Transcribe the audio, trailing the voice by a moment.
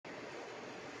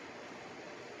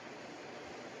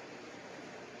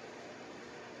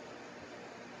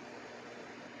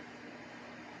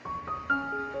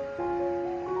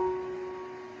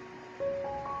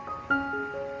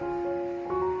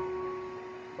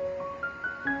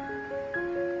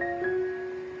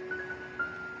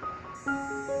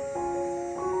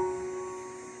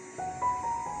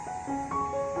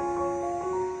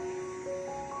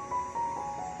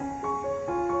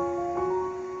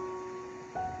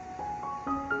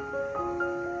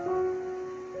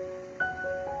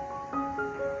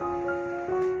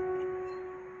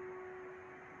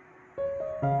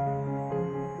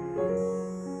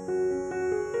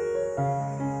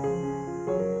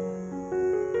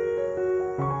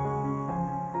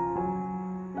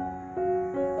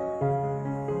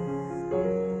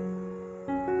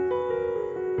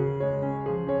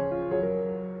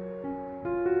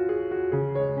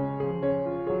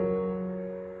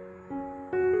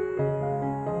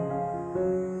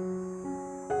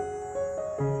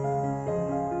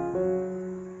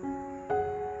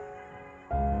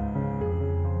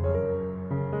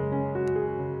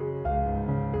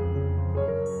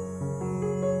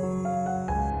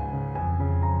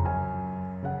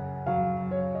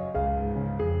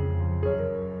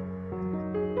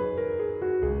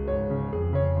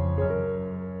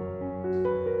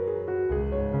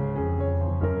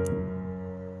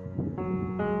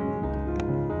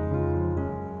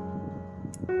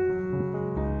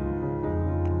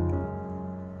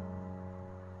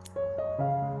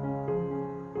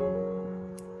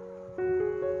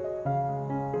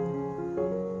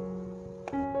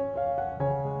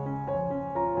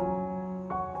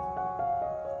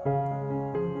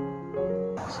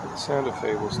Santa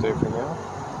Fe will stay for now.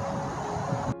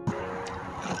 A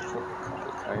couple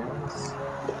cayennes.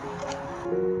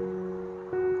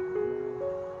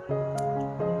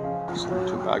 Some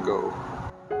Tobago.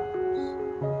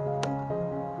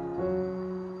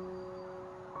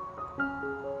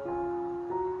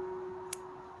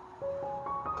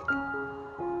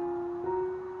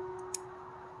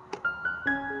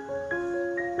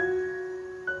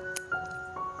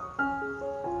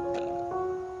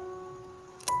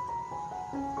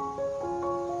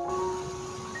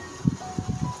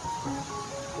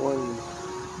 One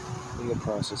in the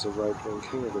process of ripening,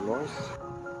 King of the North.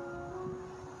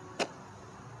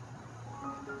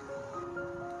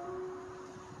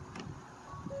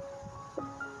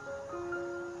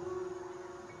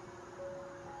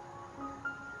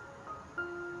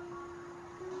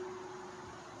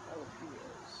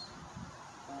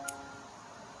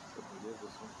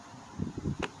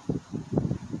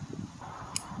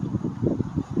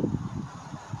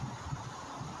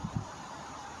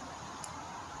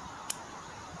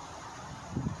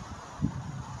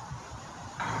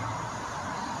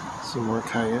 Some more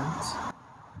cayennes.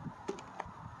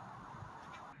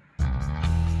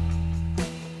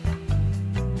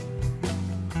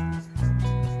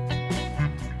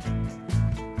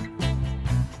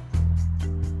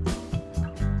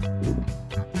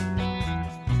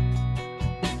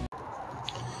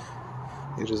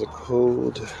 It is a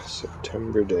cold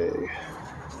September day.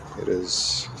 It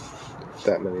is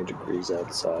that many degrees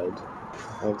outside.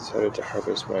 I've decided to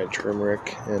harvest my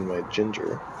turmeric and my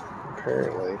ginger.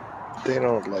 Apparently, they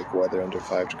don't like weather under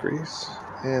 5 degrees,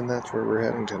 and that's where we're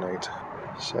heading tonight.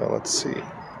 So let's see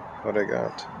what I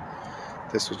got.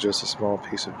 This was just a small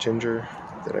piece of ginger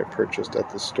that I purchased at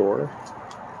the store,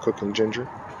 cooking ginger.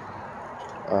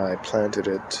 I planted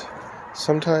it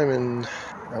sometime in,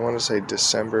 I want to say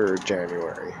December or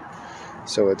January.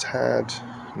 So it's had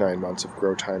 9 months of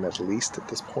grow time at least at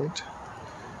this point.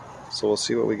 So we'll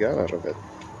see what we got out of it.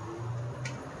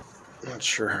 Not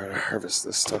sure how to harvest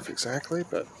this stuff exactly,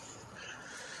 but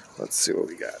let's see what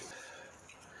we got.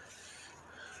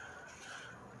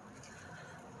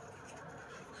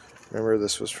 Remember,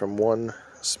 this was from one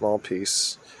small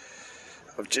piece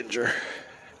of ginger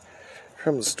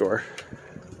from the store.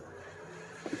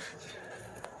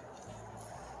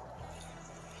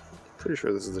 Pretty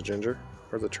sure this is the ginger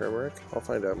or the turmeric. I'll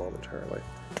find out momentarily.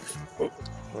 Oh,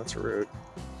 that's a root.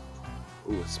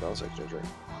 Ooh, it smells like ginger.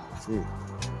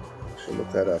 Should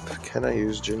look that up. Can I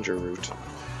use ginger root?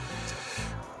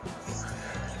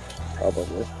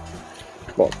 Probably.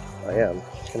 Well, I am.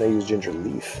 Can I use ginger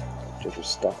leaf? Ginger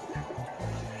stalk?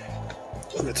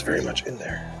 And it's very much in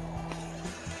there.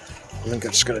 I think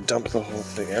I'm just going to dump the whole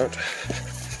thing out.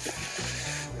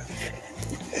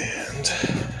 And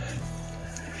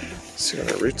see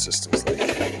what our root system's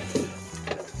like.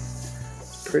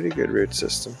 Pretty good root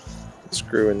system. This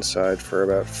grew inside for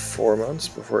about 4 months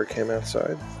before it came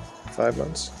outside. 5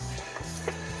 months.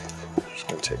 I'm just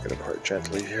going to take it apart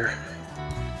gently here.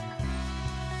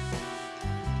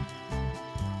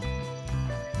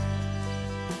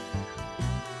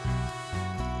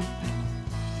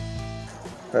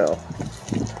 Well,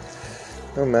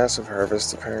 no massive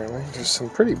harvest apparently. There's some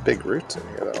pretty big roots in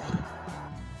here though.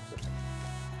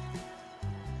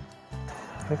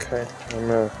 Okay,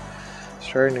 I'm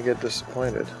starting to get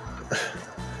disappointed.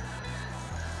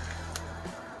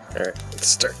 Alright, let's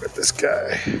start with this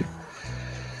guy.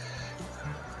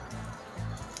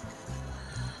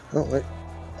 Oh, wait.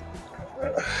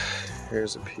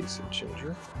 Here's a piece of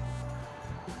ginger.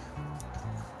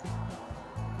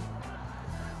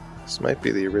 This might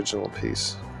be the original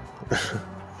piece.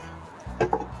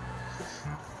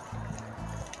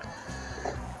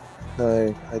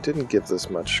 I didn't give this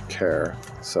much care,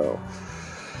 so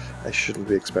I shouldn't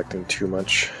be expecting too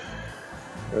much.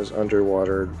 It was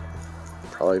underwater,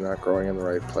 probably not growing in the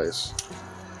right place.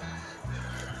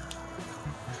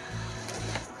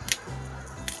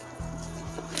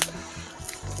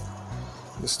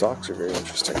 The stalks are very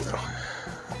interesting though.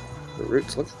 The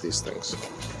roots, look at these things.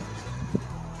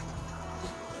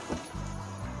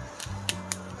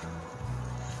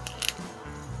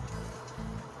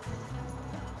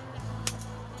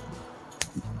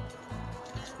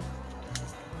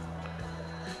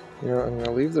 You know, I'm going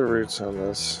to leave the roots on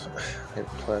this and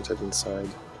plant it inside.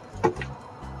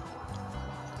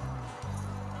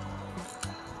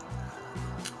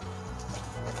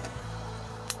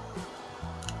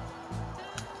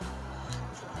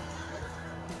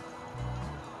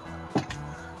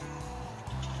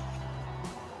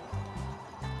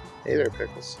 Hey there,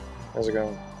 Pickles. How's it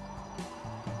going?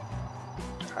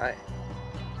 Hi.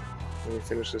 Let me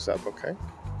finish this up, okay?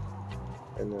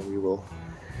 and then we will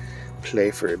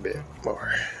play for a bit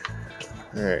more.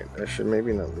 Alright, I should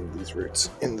maybe not leave these roots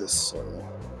in this soil.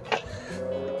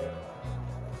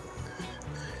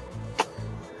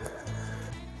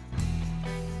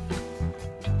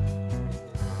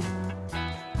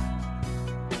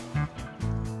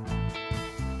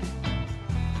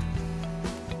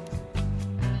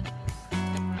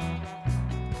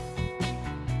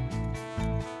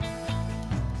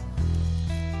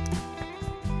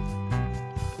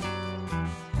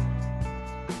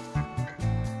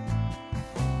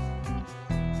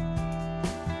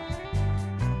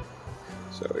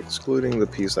 So excluding the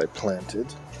piece I planted,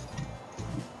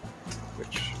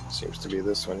 which seems to be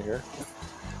this one here,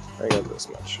 I got this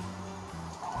much.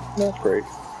 Not great.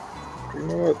 But you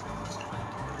know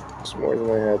what? It's more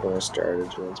than I had when I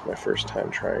started, and it's my first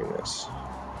time trying this.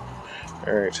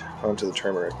 Alright, on to the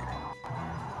turmeric.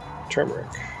 Turmeric.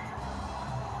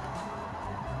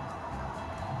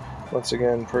 Once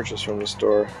again, purchased from the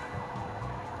store.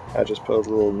 I just put a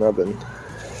little nubbin,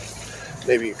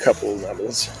 maybe a couple of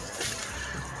nubbins,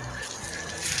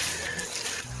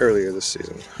 earlier this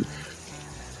season.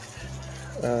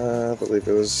 I believe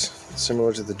it was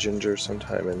similar to the ginger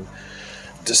sometime in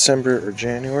December or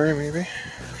January, maybe.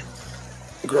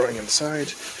 Growing inside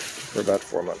for about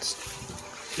 4 months.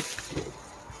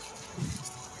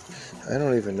 I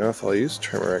don't even know if I'll use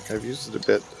turmeric. I've used it a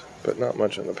bit, but not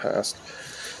much in the past.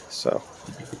 So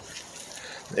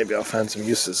maybe I'll find some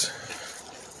uses.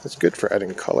 It's good for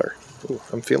adding color. Ooh,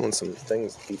 I'm feeling some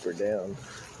things deeper down.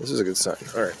 This is a good sign.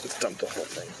 Alright, let's dump the whole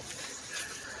thing.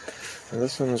 And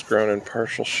this one was grown in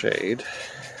partial shade.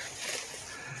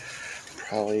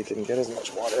 Probably didn't get as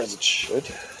much water as it should.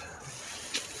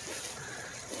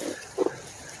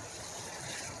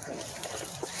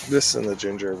 This and the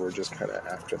ginger were just kind of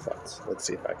afterthoughts. Let's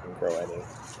see if I can grow any.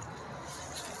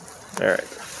 Alright.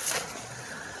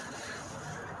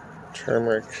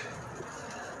 Turmeric.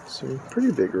 Some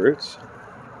pretty big roots.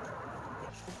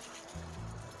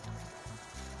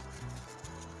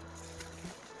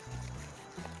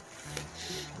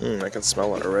 I can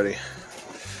smell it already.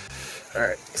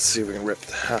 Alright, let's see if we can rip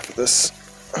half of this.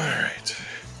 Alright.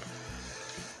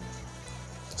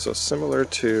 So similar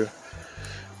to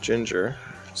ginger,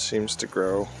 it seems to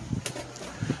grow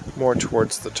more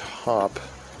towards the top.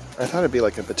 I thought it'd be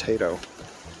like a potato.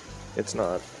 It's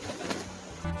not.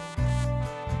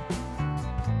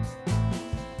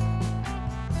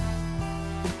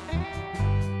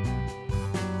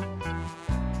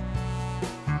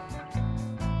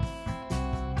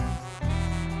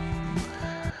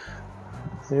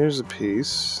 Here's a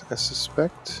piece. I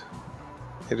suspect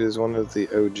it is one of the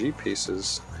OG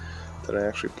pieces that I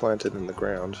actually planted in the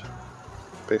ground,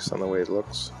 based on the way it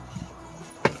looks.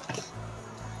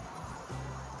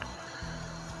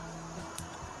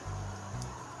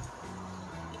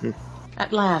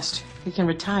 At last, we can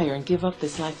retire and give up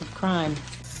this life of crime.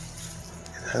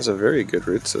 It has a very good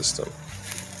root system,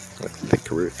 like thick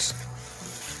roots.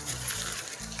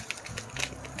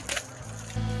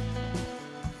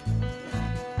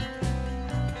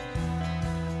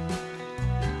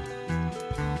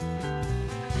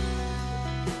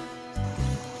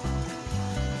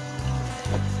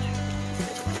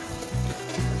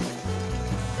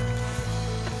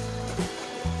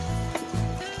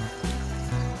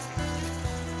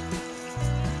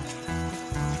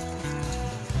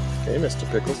 Hey, Mr.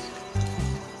 Pickles.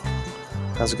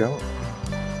 How's it going?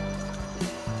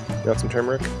 You want some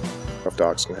turmeric? If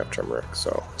dogs can have turmeric,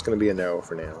 so it's going to be a no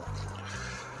for now.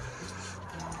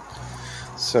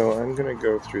 So I'm going to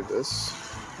go through this,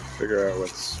 figure out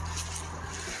what's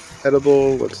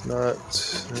edible, what's not,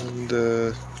 and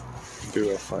do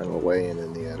a final weigh-in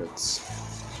in the edits.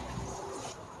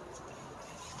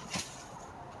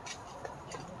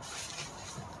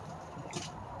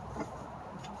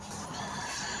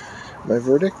 My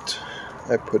verdict,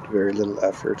 I put very little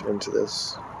effort into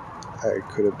this. I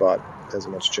could have bought as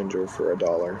much ginger for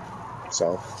 $1,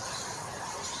 so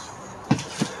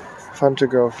fun to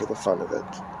go for the fun of it.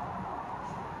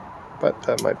 But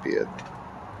that might be it.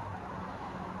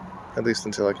 At least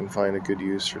until I can find a good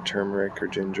use for turmeric or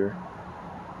ginger.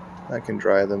 I can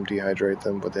dry them, dehydrate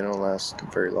them, but they don't last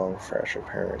very long fresh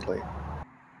apparently.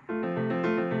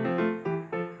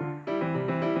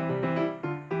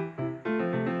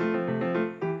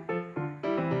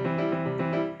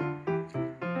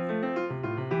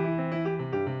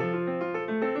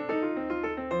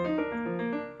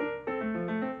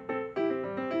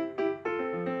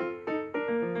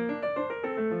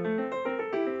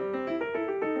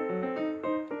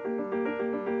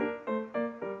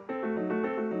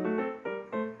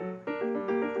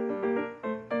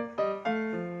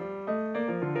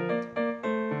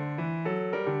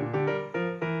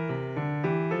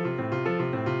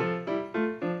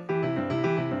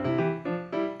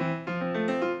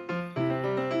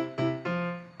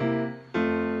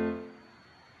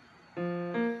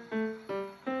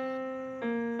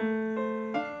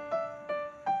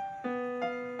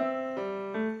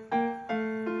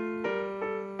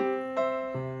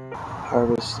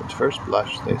 harvest at first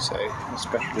blush, they say,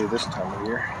 especially this time of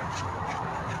year.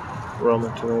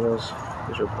 Roma tomatoes,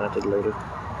 these are planted later.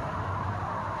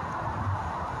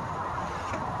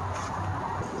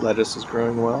 Lettuce is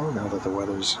growing well now that the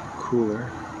weather's cooler.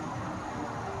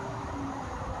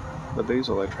 The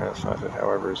basil I transplanted,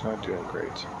 however, is not doing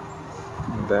great.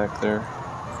 And back there,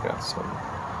 we've got some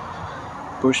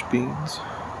bush beans.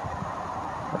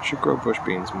 I should grow bush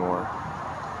beans more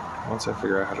once I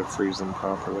figure out how to freeze them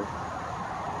properly.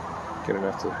 Get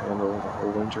enough to handle the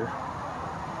whole winter,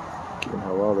 given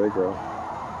how well they grow.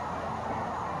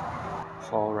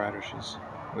 Fall radishes,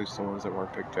 at least the ones that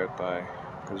weren't picked out by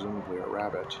presumably a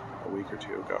rabbit a week or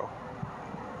two ago.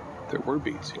 There were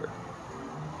beets here.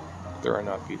 There are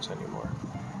not beets anymore.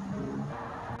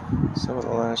 Some of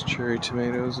the last cherry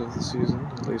tomatoes of the season,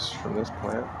 at least from this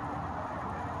plant.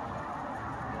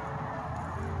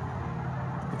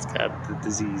 It's got the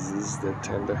diseases that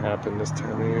tend to happen this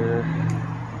time of year.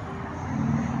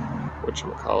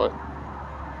 Whatchamacallit.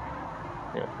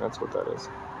 Yeah, that's what that is.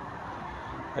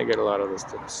 I get a lot of this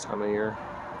time of year,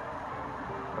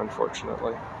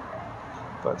 unfortunately.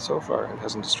 But so far, it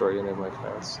hasn't destroyed any of my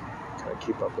plants. Kind of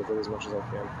keep up with it as much as I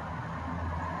can.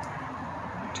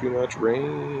 Too much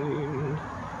rain.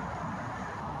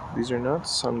 These are not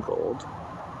sun gold.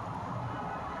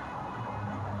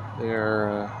 They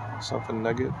are something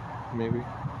nugget, maybe.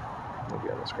 Maybe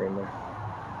on the screen there.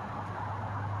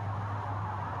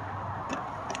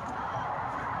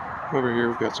 Over here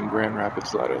we've got some Grand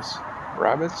Rapids lettuce.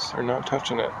 Rabbits are not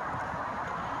touching it.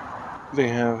 They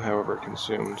have, however,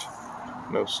 consumed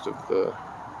most of the,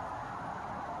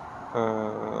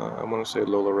 I want to say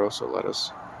Lola Rosa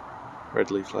lettuce,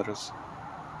 red leaf lettuce.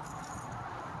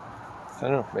 I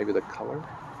don't know, maybe the color?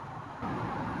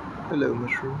 Hello,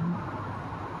 mushroom.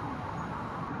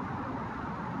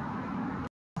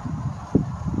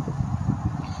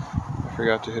 I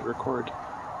forgot to hit record.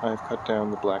 I've cut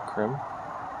down the black crim,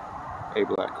 a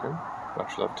black crim,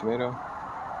 much loved tomato.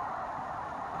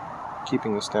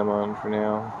 Keeping the stem on for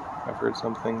now. I've heard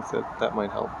some things that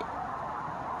might help.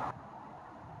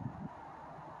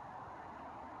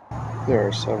 There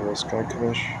are several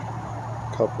skycommish,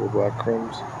 a couple of black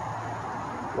crims,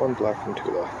 one black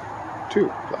frontula, two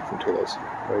black frontulas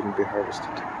waiting to be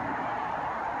harvested.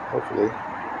 Hopefully,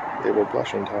 they will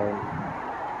blush in time.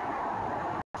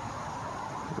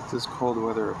 With this cold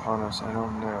weather upon us, I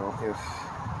don't know if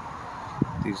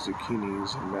these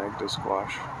zucchinis and Magda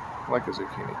squash, like a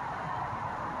zucchini,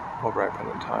 will ripen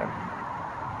in time.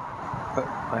 But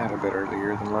I had a bit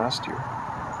earlier than last year.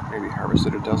 Maybe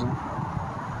harvested a dozen.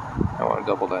 I want to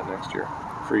double that next year.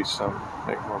 Freeze some,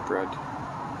 make more bread,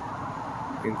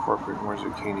 incorporate more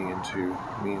zucchini into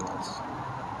meals.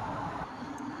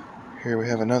 Here we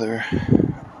have another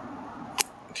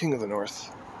King of the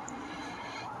North.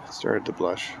 It started to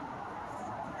blush.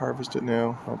 Harvest it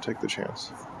now, I'll take the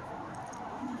chance.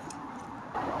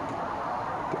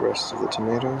 The rest of the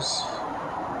tomatoes.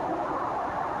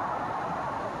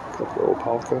 Couple of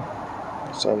Opalka,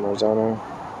 San Marzano,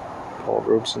 Paul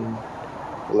Robeson,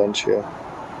 Valencia,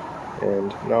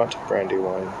 and not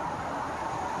Brandywine.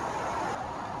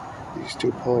 These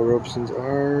two Paul Robesons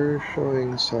are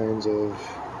showing signs of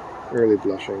early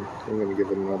blushing. I'm going to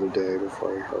give it another day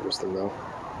before I harvest them though.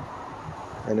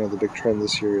 I know the big trend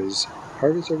this year is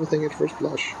harvest everything at first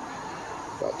blush,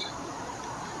 but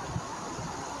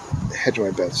hedge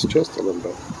my bets just a little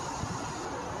bit.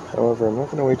 However, I'm not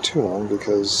going to wait too long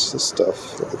because this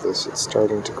stuff, look at this, it's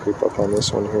starting to creep up on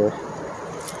this one here.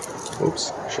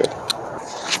 Oops, shit.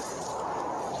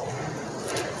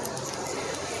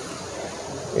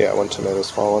 Yeah, one tomato's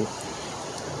fallen.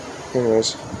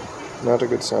 Anyways, not a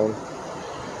good sign.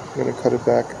 I'm going to cut it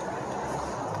back,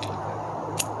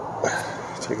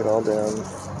 take it all down,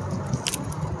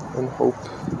 and hope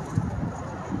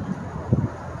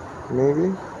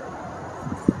maybe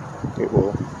it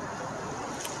will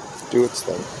do its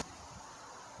thing.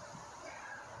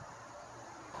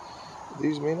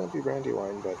 These may not be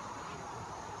Brandywine, but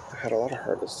I've had a lot of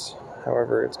harvests.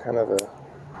 However, it's kind of a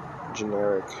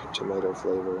generic tomato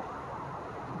flavor.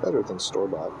 Better than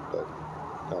store-bought, but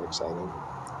not exciting.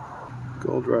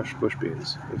 Gold Rush bush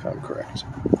beans, if I'm correct.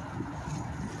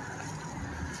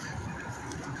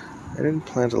 I didn't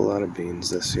plant a lot of beans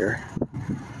this year,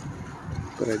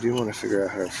 but I do want to figure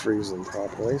out how to freeze them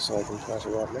properly so I can plant a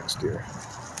lot next year.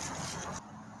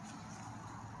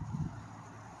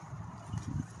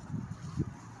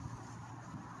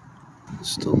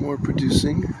 Still more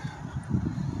producing.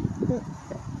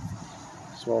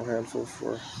 Small handful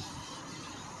for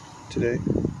today.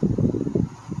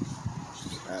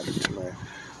 Add it to my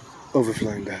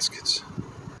overflowing baskets.